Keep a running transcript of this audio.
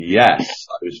Yes,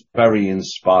 I was very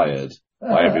inspired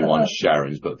by everyone's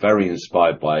sharings, but very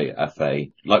inspired by FA.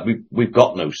 Like we've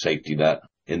got no safety net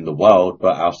in the world,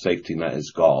 but our safety net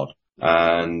is God.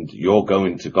 And you're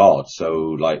going to God. So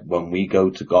like when we go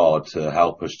to God to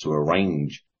help us to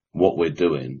arrange what we're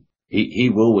doing, he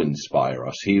will inspire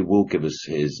us. He will give us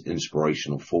his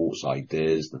inspirational thoughts,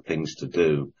 ideas, the things to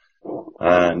do.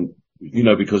 And,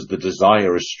 because the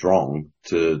desire is strong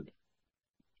to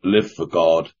live for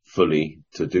God fully,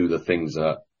 to do the things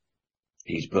that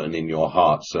he's putting in your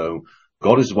heart. So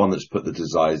God is the one that's put the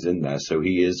desires in there. So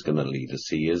he is going to lead us.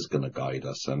 He is going to guide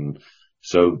us. And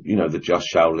so, the just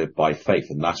shall live by faith.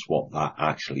 And that's what that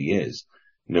actually is.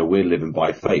 We're living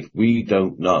by faith. We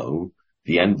don't know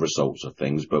the end results of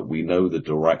things, but we know the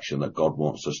direction that God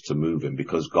wants us to move in,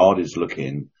 because God is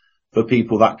looking for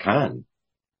people that can,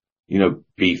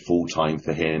 be full time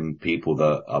for him, people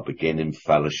that are beginning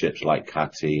fellowships like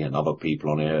Catty and other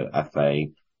people on here, FA.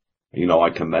 I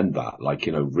commend that,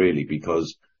 really,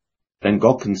 because then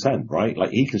God can send, right?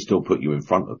 Like he can still put you in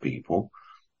front of people.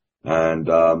 And,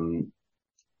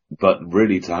 but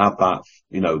really to have that,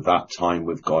 that time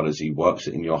with God as he works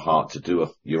it in your heart to do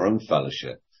your own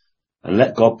fellowship, and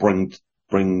let God bring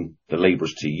the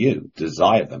laborers to you,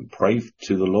 desire them, pray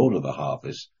to the Lord of the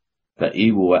harvest, that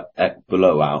he will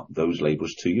blow out those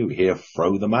laborers to you. Here,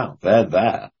 throw them out. They're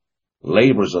there.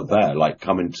 Laborers are there, like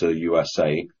coming to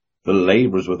USA. The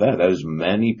laborers were there. There's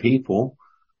many people.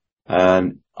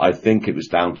 And I think it was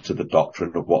down to the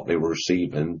doctrine of what they were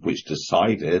receiving, which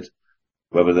decided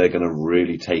whether they're going to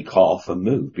really take off and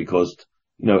move. Because,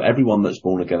 everyone that's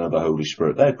born again of the Holy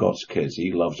Spirit, they're God's kids.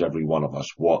 He loves every one of us,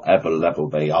 whatever level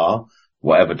they are,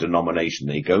 whatever denomination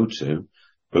they go to.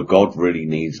 But God really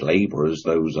needs laborers,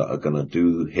 those that are going to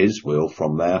do his will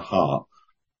from their heart.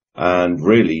 And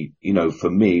really, for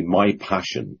me, my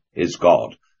passion is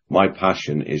God. My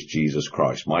passion is Jesus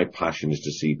Christ. My passion is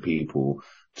to see people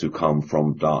to come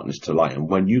from darkness to light. And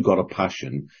when you got a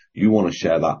passion, you want to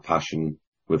share that passion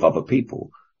with other people.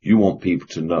 You want people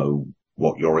to know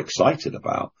what you're excited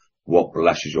about, what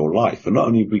blesses your life. And not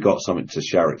only have we got something to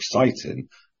share exciting,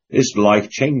 it's life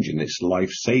changing, it's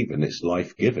life saving, it's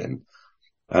life giving.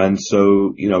 And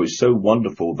so, it's so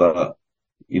wonderful that,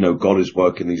 God is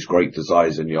working these great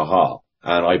desires in your heart.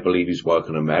 And I believe he's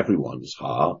working in everyone's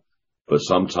heart. But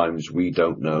sometimes we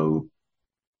don't know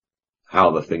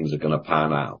how the things are going to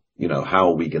pan out.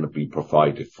 How are we going to be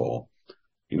provided for?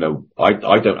 I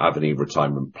don't have any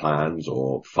retirement plans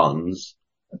or funds.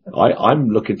 I'm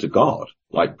looking to God.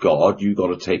 Like, God, you got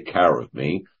to take care of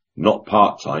me, not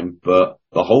part-time, but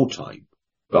the whole time.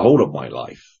 The whole of my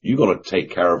life. You got to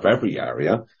take care of every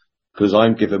area, because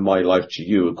I'm giving my life to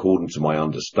you according to my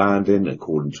understanding,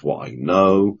 according to what I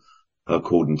know,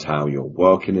 according to how you're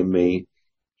working in me.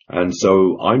 And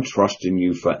so I'm trusting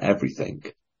you for everything.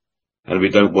 And if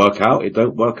it don't work out, it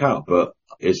don't work out, but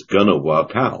it's gonna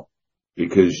work out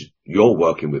because you're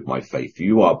working with my faith.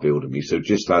 You are building me. So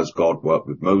just as God worked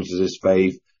with Moses'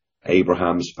 faith,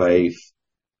 Abraham's faith,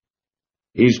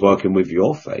 he's working with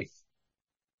your faith.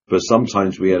 But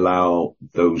sometimes we allow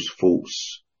those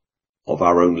thoughts of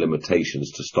our own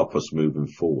limitations to stop us moving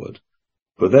forward.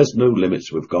 But there's no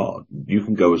limits with God. You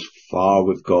can go as far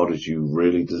with God as you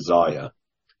really desire.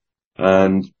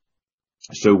 And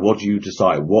so what do you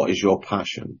desire? What is your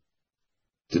passion?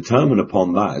 Determine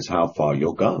upon that is how far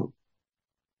you'll go.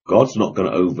 God's not going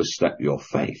to overstep your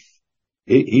faith.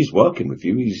 He's working with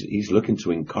you. He's looking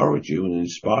to encourage you and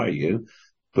inspire you,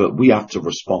 but we have to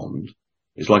respond.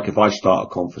 It's like if I start a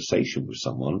conversation with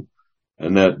someone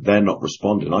and they're not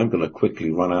responding, I'm going to quickly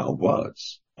run out of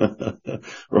words.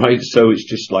 Right? So it's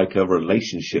just like a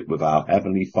relationship with our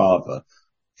Heavenly Father.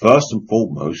 First and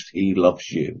foremost, he loves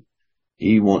you.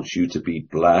 He wants you to be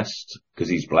blessed because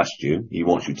he's blessed you. He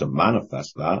wants you to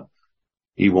manifest that.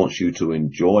 He wants you to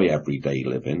enjoy everyday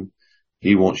living.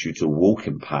 He wants you to walk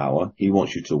in power. He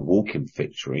wants you to walk in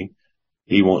victory.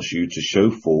 He wants you to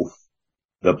show forth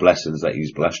the blessings that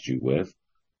he's blessed you with.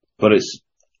 But it's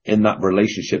in that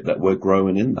relationship that we're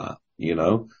growing in that,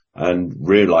 and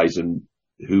realizing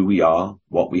who we are,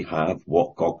 what we have,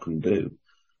 what God can do.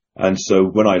 And so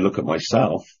when I look at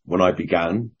myself, when I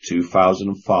began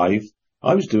 2005,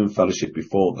 I was doing fellowship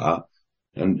before that.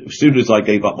 And as soon as I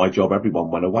gave up my job,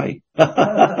 everyone went away.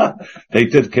 They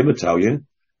did, Kim would tell you.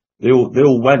 They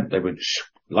all went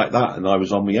like that. And I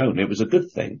was on my own. It was a good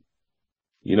thing.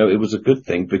 It was a good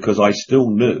thing because I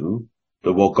still knew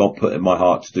that what God put in my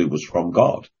heart to do was from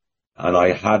God. And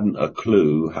I hadn't a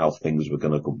clue how things were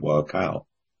going to work out.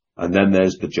 And then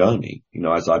there's the journey.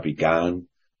 As I began,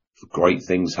 great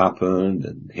things happened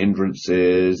and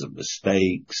hindrances and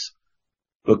mistakes.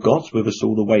 But God's with us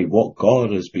all the way. What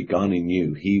God has begun in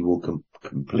you, he will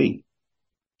complete.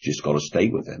 Just got to stay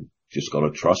with him. Just got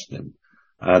to trust him.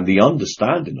 And the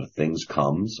understanding of things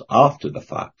comes after the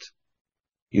fact.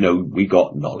 We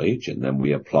got knowledge, and then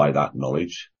we apply that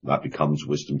knowledge. That becomes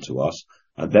wisdom to us.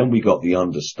 And then we got the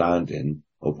understanding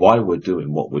of why we're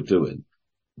doing what we're doing,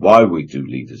 why we do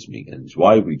leaders meetings,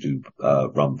 why we do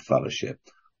run fellowship,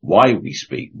 why we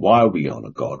speak, why we honor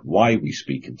God, why we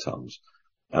speak in tongues.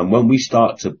 And when we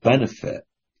start to benefit,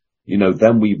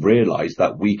 then we realize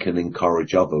that we can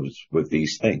encourage others with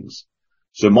these things.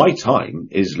 So my time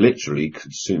is literally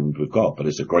consumed with God, but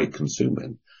it's a great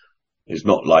consuming. It's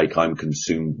not like I'm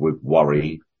consumed with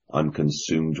worry. I'm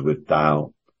consumed with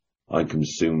doubt. I'm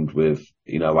consumed with,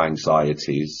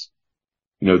 anxieties.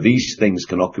 These things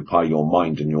can occupy your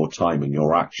mind and your time and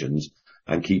your actions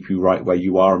and keep you right where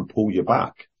you are and pull you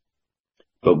back.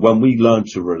 But when we learn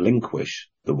to relinquish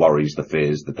the worries, the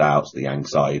fears, the doubts, the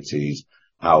anxieties,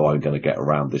 how I'm going to get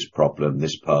around this problem,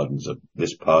 this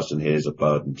person here is a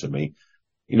burden to me.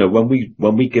 When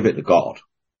we give it to God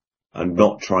and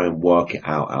not try and work it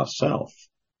out ourselves,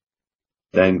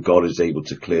 then God is able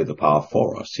to clear the path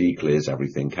for us. He clears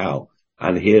everything out,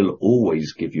 and he'll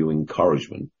always give you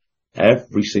encouragement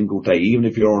every single day. Even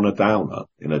if you're on a downer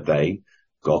in a day,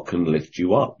 God can lift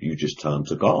you up. You just turn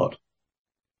to God.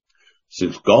 So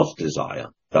it's God's desire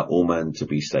that all men to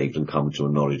be saved and come to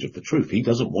a knowledge of the truth. He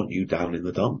doesn't want you down in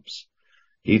the dumps.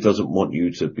 He doesn't want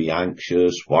you to be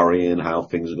anxious, worrying how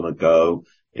things are going to go.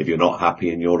 If you're not happy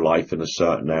in your life in a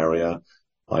certain area,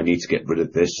 I need to get rid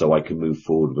of this so I can move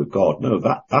forward with God. No,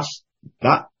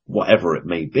 that whatever it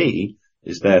may be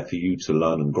is there for you to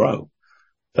learn and grow.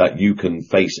 That you can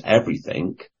face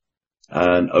everything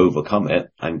and overcome it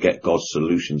and get God's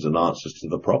solutions and answers to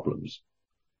the problems.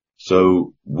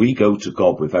 So we go to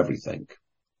God with everything,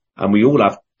 and we all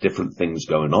have different things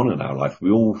going on in our life.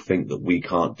 We all think that we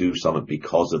can't do something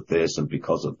because of this and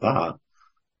because of that.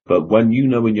 But when you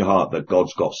know in your heart that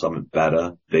God's got something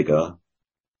better, bigger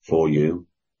for you,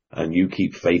 and you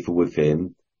keep faithful with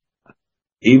him,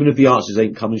 even if the answers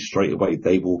ain't coming straight away,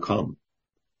 they will come.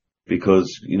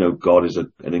 Because, God is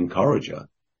an encourager.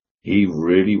 He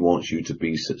really wants you to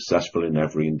be successful in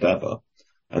every endeavor.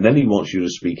 And then he wants you to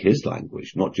speak his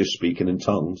language, not just speaking in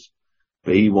tongues,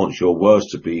 but he wants your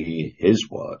words to be his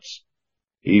words.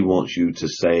 He wants you to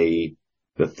say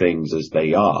the things as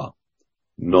they are,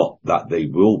 not that they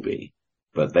will be,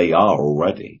 but they are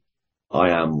already. I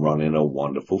am running a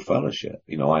wonderful fellowship.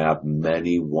 I have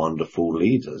many wonderful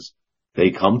leaders.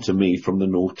 They come to me from the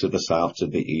north to the south, to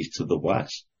the east, to the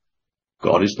west.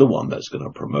 God is the one that's going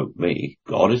to promote me.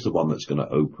 God is the one that's going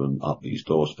to open up these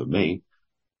doors for me.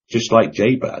 Just like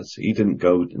Jabez, he didn't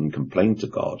go and complain to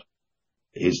God.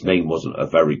 His name wasn't a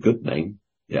very good name.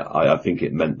 Yeah, I think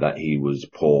it meant that he was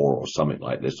poor or something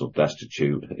like this, or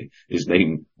destitute. His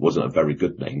name wasn't a very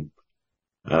good name.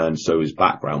 And so his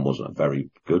background wasn't a very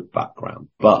good background.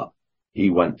 But he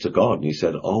went to God and he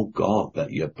said, oh God,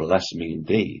 that you bless me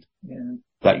indeed. Yeah.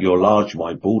 That you enlarge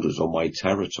my borders on my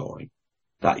territory.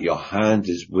 That your hand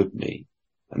is with me.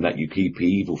 And that you keep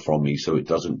evil from me so it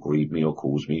doesn't grieve me or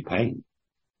cause me pain.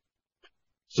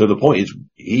 So the point is,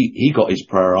 he got his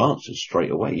prayer answered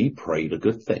straight away. He prayed a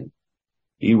good thing.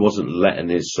 He wasn't letting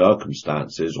his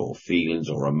circumstances or feelings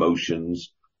or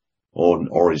emotions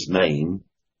or his name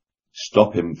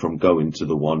stop him from going to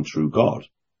the one true God.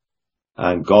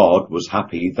 And God was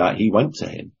happy that he went to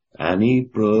him, and he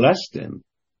blessed him,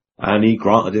 and he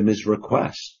granted him his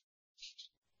request.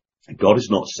 God is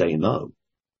not saying no.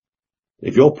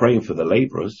 If you're praying for the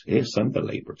laborers, he'll send the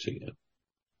laborer to you.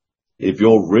 If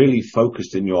you're really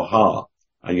focused in your heart,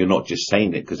 and you're not just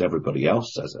saying it because everybody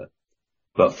else says it,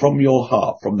 but from your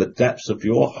heart, from the depths of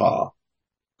your heart,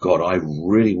 God, I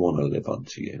really want to live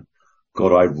unto you.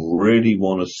 God, I really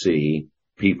want to see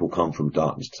people come from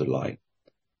darkness to light.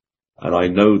 And I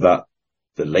know that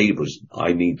the laborers,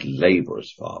 I need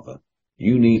laborers, Father.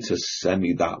 You need to send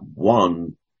me that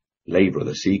one laborer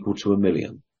that's equal to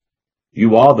 1,000,000.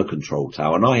 You are the control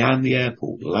tower, and I am the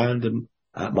airport. Land them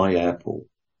at my airport.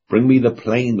 Bring me the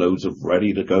plane loads of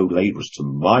ready-to-go laborers to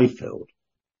my field.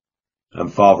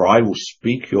 And Father, I will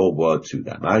speak your word to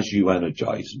them as you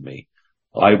energize me.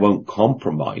 I won't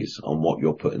compromise on what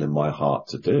you're putting in my heart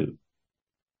to do.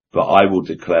 But I will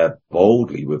declare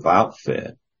boldly, without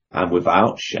fear and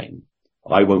without shame.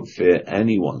 I won't fear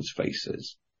anyone's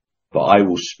faces, but I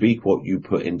will speak what you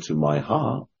put into my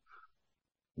heart.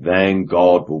 Then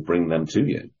God will bring them to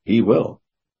you. He will.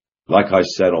 Like I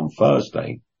said on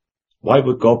Thursday, why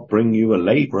would God bring you a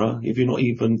laborer if you're not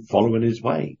even following his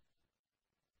way?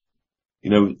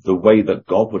 The way that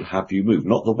God would have you move,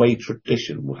 not the way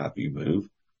tradition will have you move.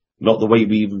 Not the way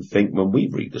we even think when we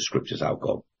read the scriptures out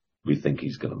God. We think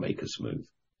he's going to make us move.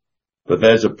 But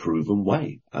there's a proven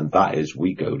way, and that is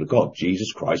we go to God.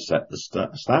 Jesus Christ set the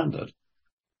standard,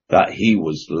 that he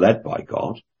was led by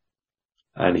God,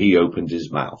 and he opened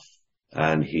his mouth,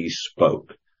 and he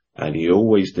spoke, and he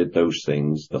always did those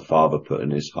things the Father put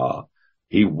in his heart.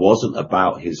 He wasn't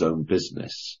about his own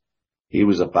business. He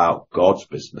was about God's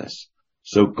business.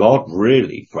 So God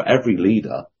really, for every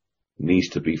leader, needs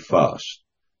to be first.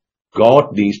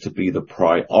 God needs to be the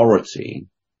priority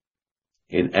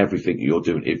in everything you're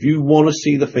doing. If you want to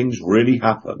see the things really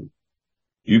happen,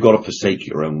 you've got to forsake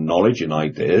your own knowledge and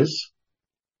ideas.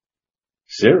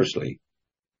 Seriously.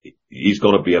 He's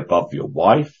got to be above your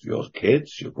wife, your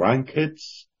kids, your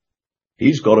grandkids.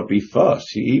 He's got to be first.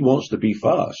 He wants to be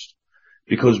first.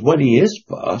 Because when he is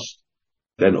first,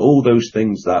 then all those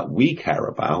things that we care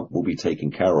about will be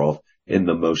taken care of in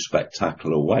the most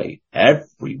spectacular way.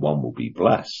 Everyone will be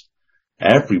blessed.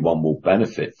 Everyone will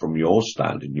benefit from your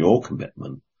stand and your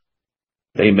commitment.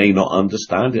 They may not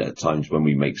understand it at times when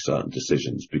we make certain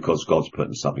decisions because God's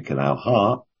putting something in our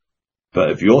heart. But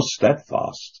if you're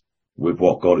steadfast with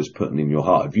what God is putting in your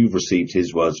heart, if you've received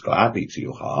his words gladly to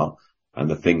your heart and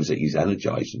the things that he's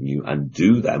energizing you and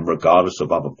do them regardless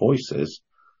of other voices,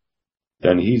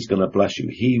 then he's going to bless you.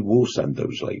 He will send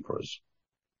those laborers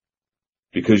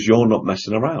because you're not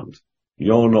messing around.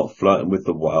 You're not flirting with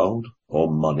the world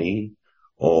or money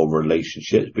or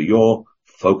relationships, but you're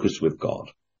focused with God.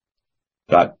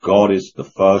 That God is the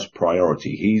first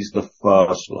priority. He's the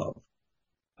first love.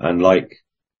 And like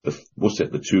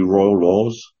the two royal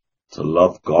laws? To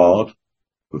love God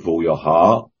with all your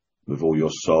heart, with all your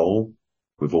soul,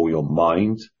 with all your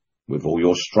mind, with all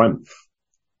your strength,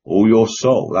 all your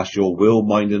soul. That's your will,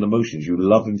 mind, and emotions. You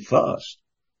love him first.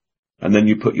 And then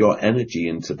you put your energy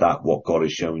into that, what God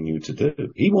is showing you to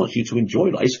do. He wants you to enjoy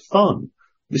life. It's fun.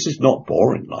 This is not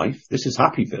boring life. This is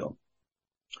Happyville.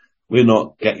 We're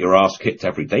not get your ass kicked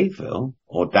every day, Phil,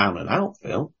 or down and out,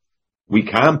 Phil. We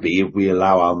can be if we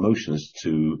allow our emotions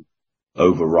to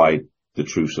override the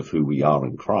truths of who we are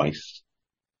in Christ.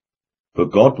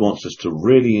 But God wants us to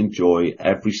really enjoy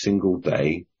every single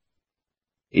day,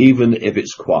 even if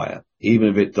it's quiet, even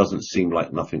if it doesn't seem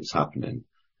like nothing's happening.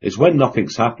 It's when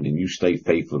nothing's happening, you stay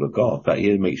faithful to God, that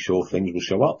he'll make sure things will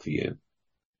show up for you.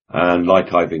 And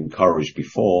like I've encouraged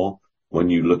before, when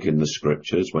you look in the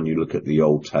scriptures, when you look at the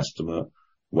Old Testament,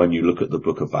 when you look at the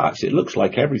book of Acts, it looks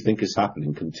like everything is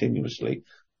happening continuously.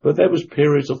 But there was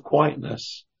periods of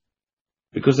quietness.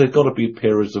 Because there's got to be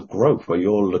periods of growth where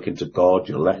you're looking to God,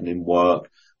 you're letting him work,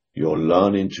 you're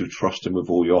learning to trust him with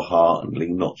all your heart and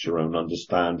lean not to your own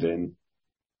understanding.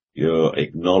 You're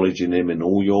acknowledging him in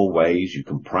all your ways. You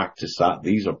can practice that.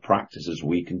 These are practices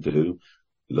we can do.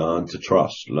 Learn to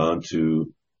trust. Learn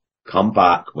to come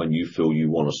back when you feel you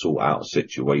want to sort out a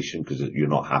situation because you're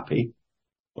not happy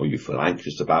or you feel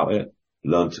anxious about it.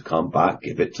 Learn to come back.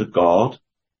 Give it to God.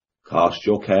 Cast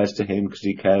your cares to him because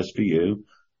he cares for you.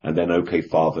 And then, okay,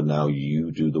 Father, now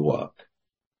you do the work.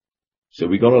 So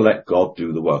we got to let God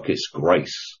do the work. It's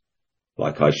grace.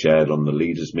 Like I shared on the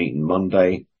leaders meeting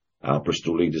Monday, our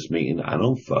Bristol leaders meeting, and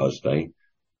on Thursday,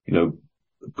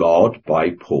 God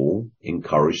by Paul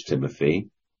encouraged Timothy,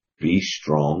 be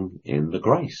strong in the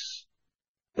grace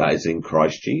that is in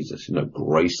Christ Jesus.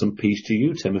 Grace and peace to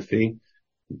you, Timothy.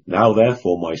 Now,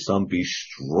 therefore, my son, be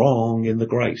strong in the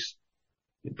grace.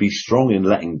 Be strong in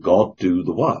letting God do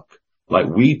the work. Like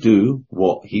we do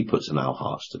what he puts in our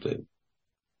hearts to do.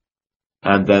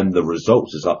 And then the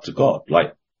results is up to God.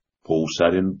 Like Paul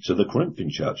said to the Corinthian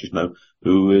church,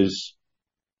 who is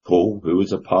Paul, who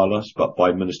is Apollos, but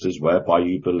by ministers whereby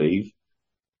you believe.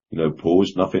 Paul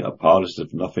is nothing, Apollos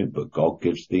is nothing, but God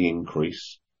gives the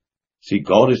increase. See,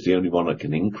 God is the only one that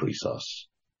can increase us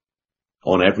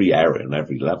on every area and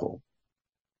every level.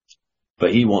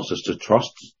 But he wants us to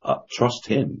trust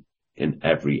him in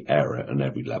every area and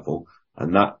every level.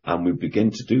 And we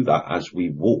begin to do that as we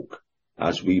walk,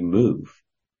 as we move.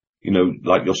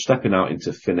 Like you're stepping out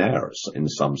into thin air in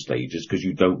some stages because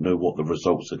you don't know what the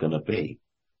results are going to be.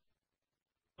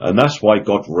 And that's why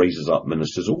God raises up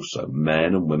ministers also,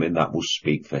 men and women that will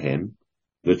speak for him,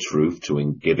 the truth,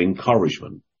 to give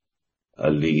encouragement. A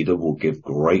leader will give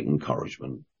great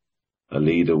encouragement. A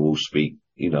leader will speak,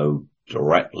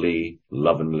 directly,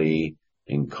 lovingly,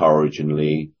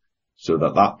 encouragingly, so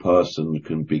that person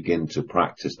can begin to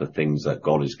practice the things that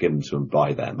God has given to them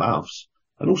by their mouths,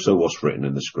 and also what's written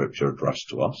in the scripture addressed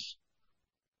to us.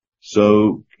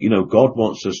 So, God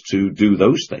wants us to do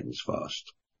those things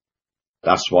first.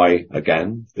 That's why,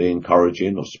 again, the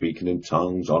encouraging of speaking in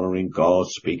tongues, honoring God,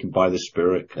 speaking by the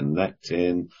Spirit,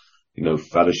 connecting,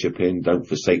 fellowshipping. Don't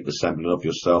forsake the assembling of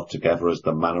yourself together as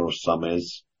the manner of some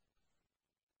is.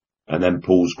 And then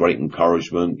Paul's great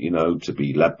encouragement, to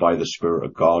be led by the Spirit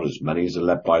of God. As many as are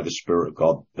led by the Spirit of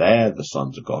God, they're the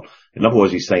sons of God. In other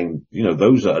words, he's saying,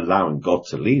 those that are allowing God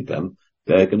to lead them,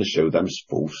 they're going to show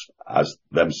themselves as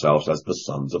the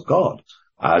sons of God,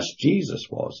 as Jesus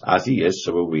was, as he is,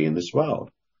 so are we in this world.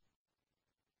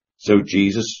 So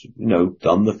Jesus,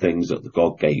 done the things that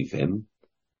God gave him.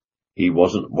 He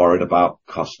wasn't worried about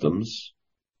customs.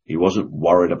 He wasn't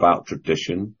worried about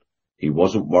tradition. He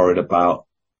wasn't worried about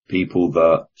people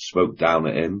that spoke down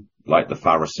at him, like the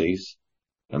Pharisees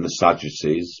and the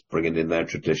Sadducees, bringing in their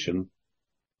tradition.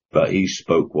 But he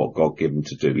spoke what God gave him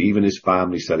to do. Even his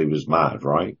family said he was mad,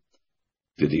 right?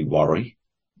 Did he worry?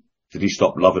 Did he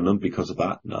stop loving them because of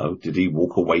that? No. Did he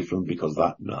walk away from them because of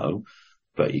that? No.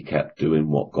 But he kept doing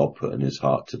what God put in his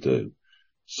heart to do.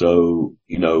 So,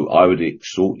 I would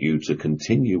exhort you to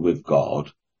continue with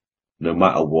God, no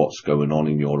matter what's going on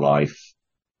in your life,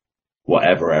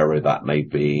 whatever area that may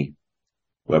be,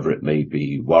 whether it may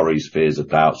be worries, fears, or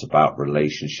doubts about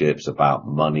relationships, about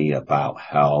money, about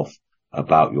health,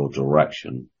 about your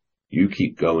direction. You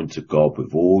keep going to God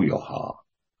with all your heart.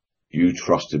 You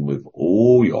trust him with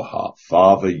all your heart.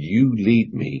 Father, you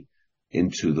lead me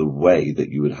into the way that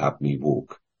you would have me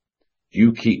walk.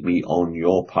 You keep me on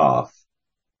your path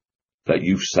that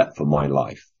you've set for my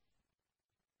life.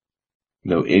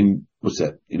 God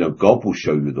will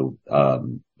show you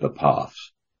the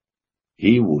paths.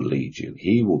 He will lead you.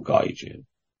 He will guide you.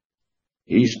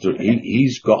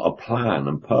 He's got a plan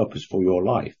and purpose for your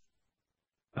life.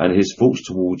 And his thoughts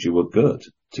towards you are good,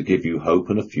 to give you hope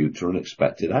and a future and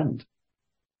expected end.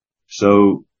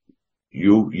 So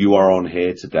you are on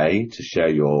here today to share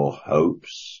your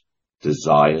hopes,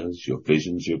 desires, your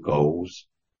visions, your goals,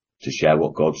 to share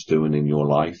what God's doing in your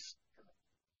life.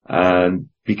 And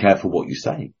be careful what you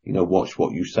say. Watch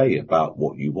what you say about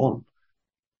what you want.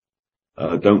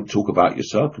 Don't talk about your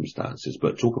circumstances,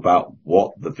 but talk about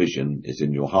what the vision is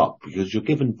in your heart, because you're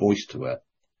given voice to it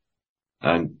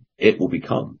and it will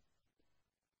become.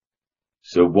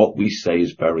 So what we say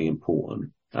is very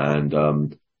important.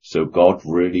 And, so God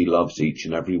really loves each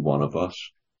and every one of us.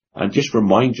 And just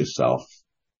remind yourself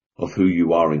of who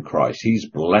you are in Christ. He's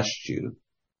blessed you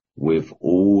with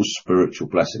all spiritual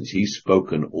blessings. He's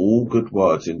spoken all good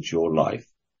words into your life.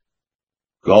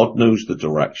 God knows the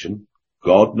direction.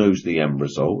 God knows the end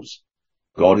results.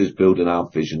 God is building our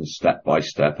vision step by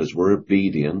step as we're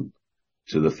obedient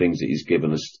to the things that he's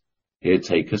given us. He'll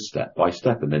take us step by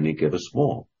step and then he'll give us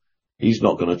more. He's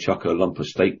not going to chuck a lump of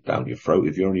steak down your throat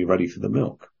if you're only ready for the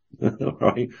milk.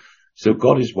 Right? So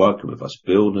God is working with us,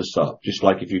 building us up. Just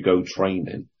like if you go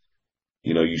training,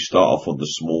 you start off on the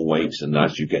small weights, and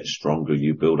as you get stronger,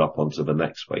 you build up onto the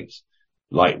next weights.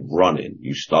 Like running,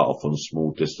 you start off on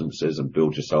small distances and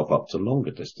build yourself up to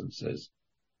longer distances.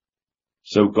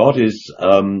 So God is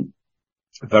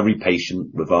very patient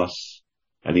with us,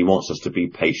 and he wants us to be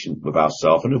patient with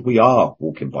ourselves. And if we are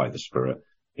walking by the Spirit,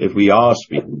 if we are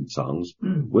speaking in tongues,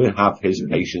 we'll have his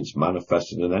patience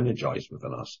manifested and energized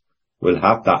within us. We'll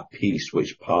have that peace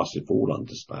which passeth all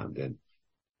understanding.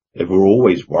 If we're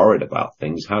always worried about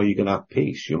things, how are you going to have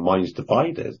peace? Your mind's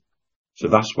divided. So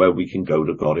that's where we can go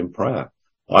to God in prayer.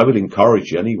 I would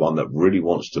encourage anyone that really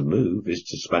wants to move is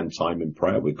to spend time in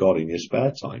prayer with God in your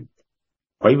spare time.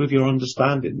 Pray with your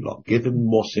understanding, Lord. Give him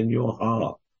what's in your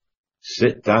heart.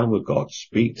 Sit down with God.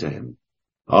 Speak to him.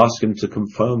 Ask him to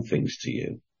confirm things to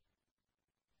you.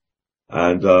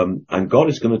 And God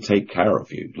is going to take care of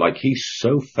you. Like, he's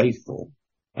so faithful,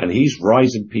 and he's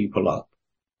rising people up,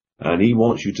 and he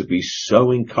wants you to be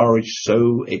so encouraged,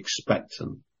 so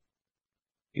expectant.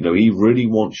 He really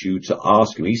wants you to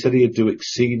ask him. He said he'd do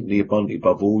exceedingly abundantly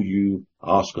above all you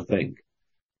ask or think.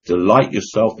 Delight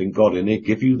yourself in God, and he'll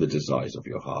give you the desires of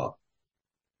your heart.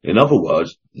 In other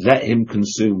words, let him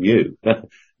consume you.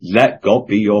 Let God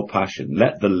be your passion.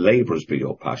 Let the laborers be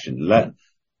your passion. Let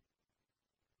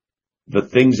the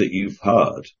things that you've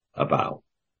heard about,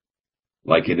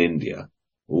 like in India,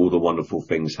 all the wonderful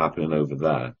things happening over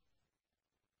there,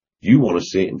 you want to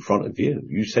see it in front of you.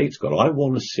 You say to God, I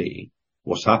want to see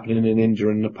what's happening in India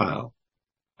and Nepal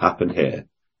happen here.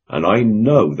 And I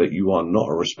know that you are not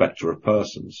a respecter of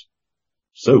persons.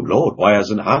 So, Lord, why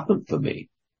hasn't it happened for me?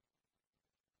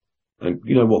 And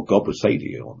you know what God would say to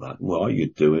you on that? Well, are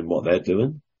you doing what they're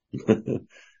doing?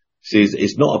 See,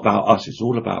 it's not about us. It's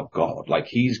all about God. Like,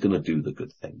 he's going to do the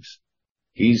good things.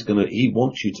 He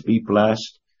wants you to be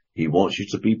blessed. He wants you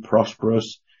to be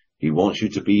prosperous. He wants you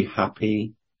to be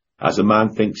happy. As a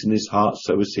man thinks in his heart,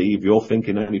 so is he. If you're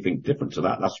thinking anything different to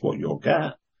that, that's what you'll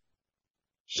get.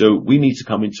 So we need to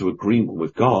come into agreement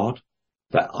with God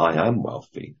that I am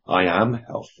wealthy, I am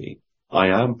healthy, I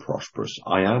am prosperous,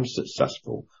 I am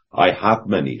successful, I have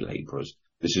many labourers.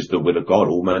 This is the will of God,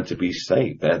 all men to be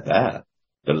saved. They're there.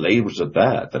 The labourers are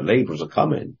there. The labourers are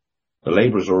coming. The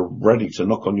labourers are ready to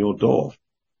knock on your door.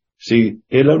 See,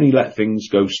 he'll only let things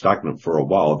go stagnant for a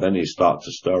while, then he'll start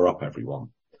to stir up everyone.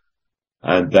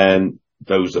 And then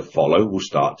those that follow will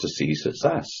start to see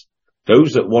success.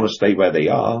 Those that want to stay where they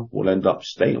are will end up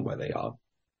staying where they are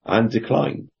and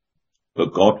decline.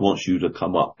 But God wants you to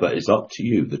come up. But it's up to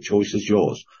you. The choice is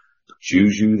yours.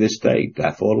 Choose you this day,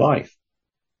 therefore life.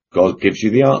 God gives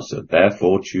you the answer,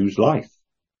 therefore choose life.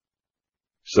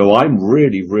 So I'm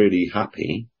really, really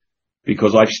happy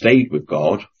because I've stayed with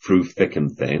God through thick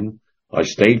and thin. I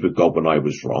stayed with God when I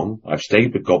was wrong. I've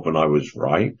stayed with God when I was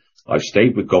right. I've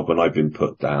stayed with God when I've been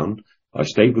put down. I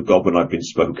stayed with God when I've been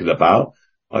spoken about.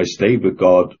 I stayed with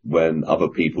God when other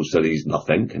people said he's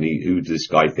nothing. Who does this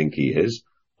guy think he is?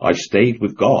 I stayed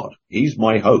with God. He's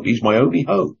my hope. He's my only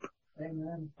hope.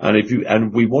 Amen.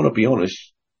 And we want to be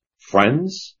honest,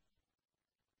 friends,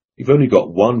 you've only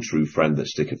got one true friend that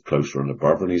sticketh closer than a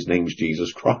brother, and his name's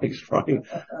Jesus Christ, right?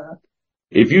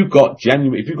 If you've got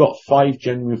 5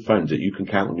 genuine friends that you can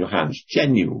count on your hands,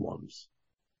 genuine ones,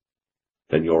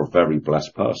 then you're a very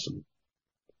blessed person.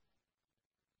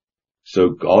 So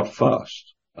God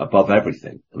first, above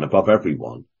everything and above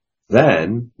everyone.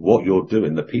 Then what you're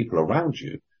doing, the people around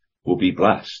you will be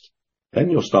blessed. Then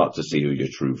you'll start to see who your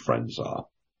true friends are.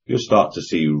 You'll start to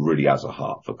see who really has a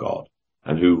heart for God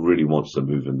and who really wants to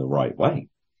move in the right way.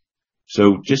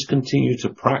 So just continue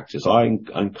to practice. I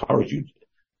encourage you.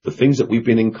 The things that we've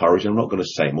been encouraged, I'm not going to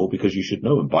say them all because you should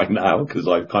know them by now because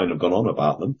I've kind of gone on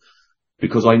about them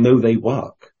because I know they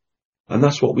work. And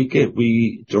that's what we give.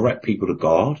 We direct people to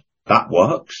God. That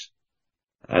works.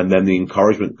 And then the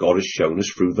encouragement God has shown us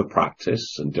through the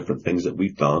practice and different things that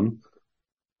we've done,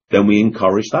 then we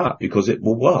encourage that because it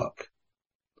will work.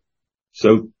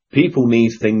 So people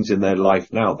need things in their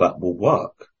life now that will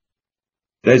work.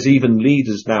 There's even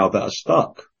leaders now that are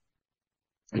stuck.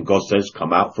 And God says,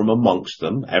 come out from amongst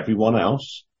them, everyone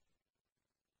else.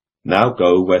 Now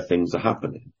go where things are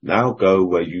happening. Now go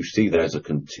where you see there's a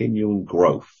continuing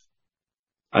growth.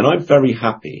 And I'm very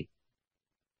happy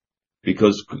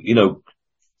because,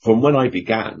 from when I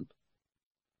began,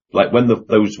 like when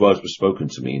those words were spoken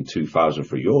to me in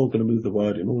 2003, you're going to move the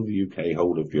word in all the UK,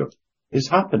 whole of Europe. It's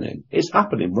happening. It's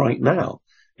happening right now.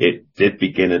 It did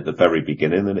begin at the very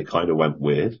beginning and it kind of went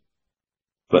weird,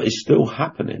 but it's still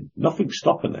happening. Nothing's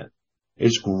stopping it.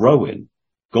 It's growing.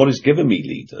 God has given me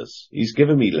leaders. He's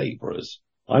given me laborers.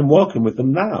 I'm working with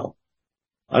them now.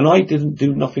 And I didn't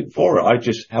do nothing for it. I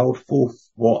just held forth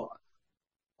what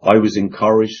I was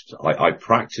encouraged. I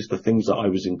practiced the things that I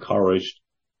was encouraged.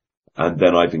 And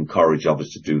then I've encouraged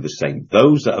others to do the same.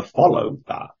 Those that have followed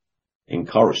that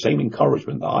same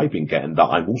encouragement that I've been getting, that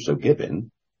I'm also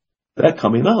giving, they're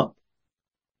coming up.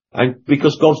 And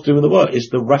because God's doing the work, it's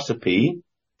the recipe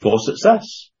for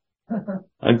success.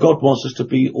 And God wants us to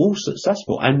be all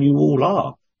successful, and you all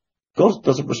are. God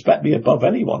doesn't respect me above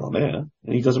anyone on here,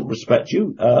 and he doesn't respect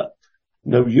you,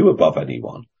 you above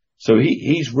anyone. So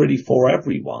he's really for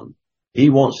everyone. He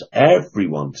wants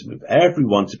everyone to move,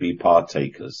 everyone to be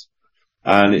partakers.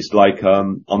 And it's like,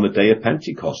 on the day of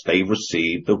Pentecost, they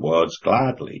received the words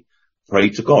gladly. Pray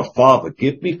to God, Father,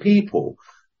 give me people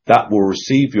that will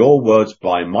receive your words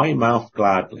by my mouth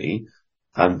gladly,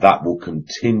 and that will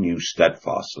continue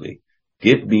steadfastly.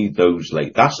 Give me those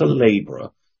that's a laborer,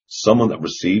 someone that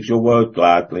receives your word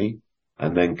gladly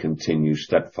and then continues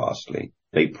steadfastly.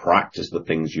 They practice the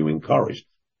things you encourage.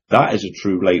 That is a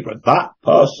true laborer. That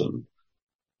person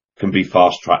can be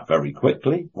fast-tracked very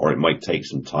quickly, or it might take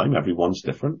some time. Everyone's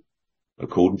different,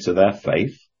 according to their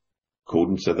faith,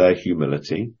 according to their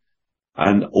humility.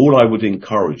 And all I would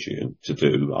encourage you to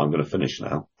do, I'm going to finish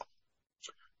now,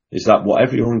 is that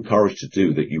whatever you're encouraged to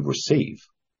do that you receive,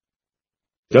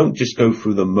 don't just go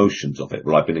through the motions of it.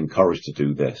 Well, I've been encouraged to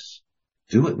do this.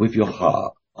 Do it with your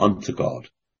heart unto God.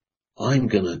 I'm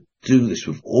going to do this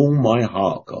with all my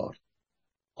heart, God.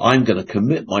 I'm going to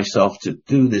commit myself to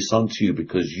do this unto you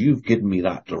because you've given me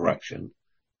that direction.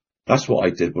 That's what I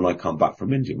did when I come back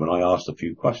from India. When I asked a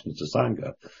few questions to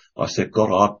Sangha, I said, God,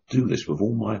 I'll do this with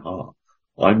all my heart.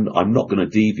 I'm not going to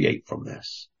deviate from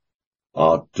this.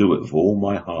 I'll do it with all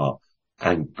my heart.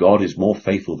 And God is more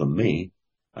faithful than me.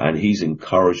 And he's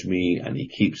encouraged me and he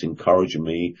keeps encouraging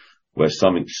me. Where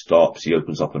something stops, he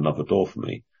opens up another door for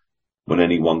me. When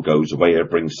anyone goes away, he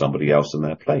brings somebody else in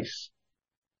their place.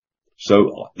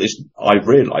 So I've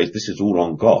realized this is all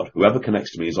on God. Whoever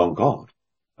connects to me is on God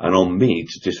and on me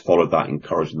to just follow that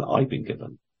encouragement that I've been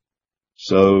given.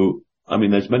 So, I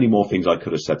mean, there's many more things I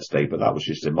could have said today, but that was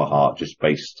just in my heart, just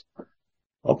based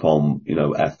upon,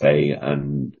 FA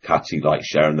and Catty like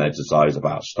sharing their desires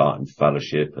about starting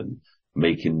fellowship and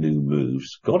making new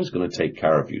moves. God is going to take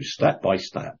care of you step by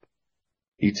step.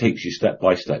 He takes you step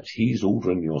by step. He's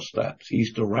ordering your steps.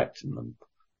 He's directing them.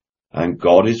 And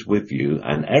God is with you,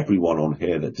 and everyone on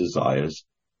here that desires,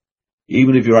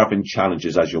 even if you're having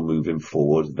challenges as you're moving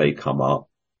forward, they come up,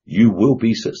 you will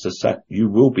be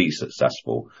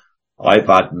successful. I've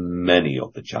had many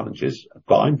of the challenges,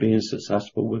 but I'm being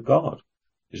successful with God.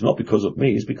 It's not because of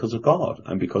me, it's because of God.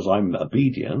 And because I'm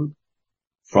obedient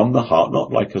from the heart,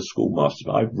 not like a schoolmaster,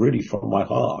 but I'm really from my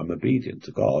heart, I'm obedient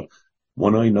to God.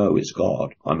 When I know it's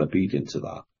God, I'm obedient to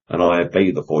that. And I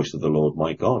obey the voice of the Lord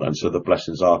my God. And so the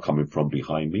blessings are coming from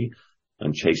behind me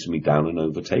and chasing me down and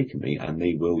overtaking me, and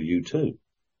they will you too.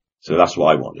 So that's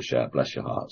what I want to share. Bless your hearts.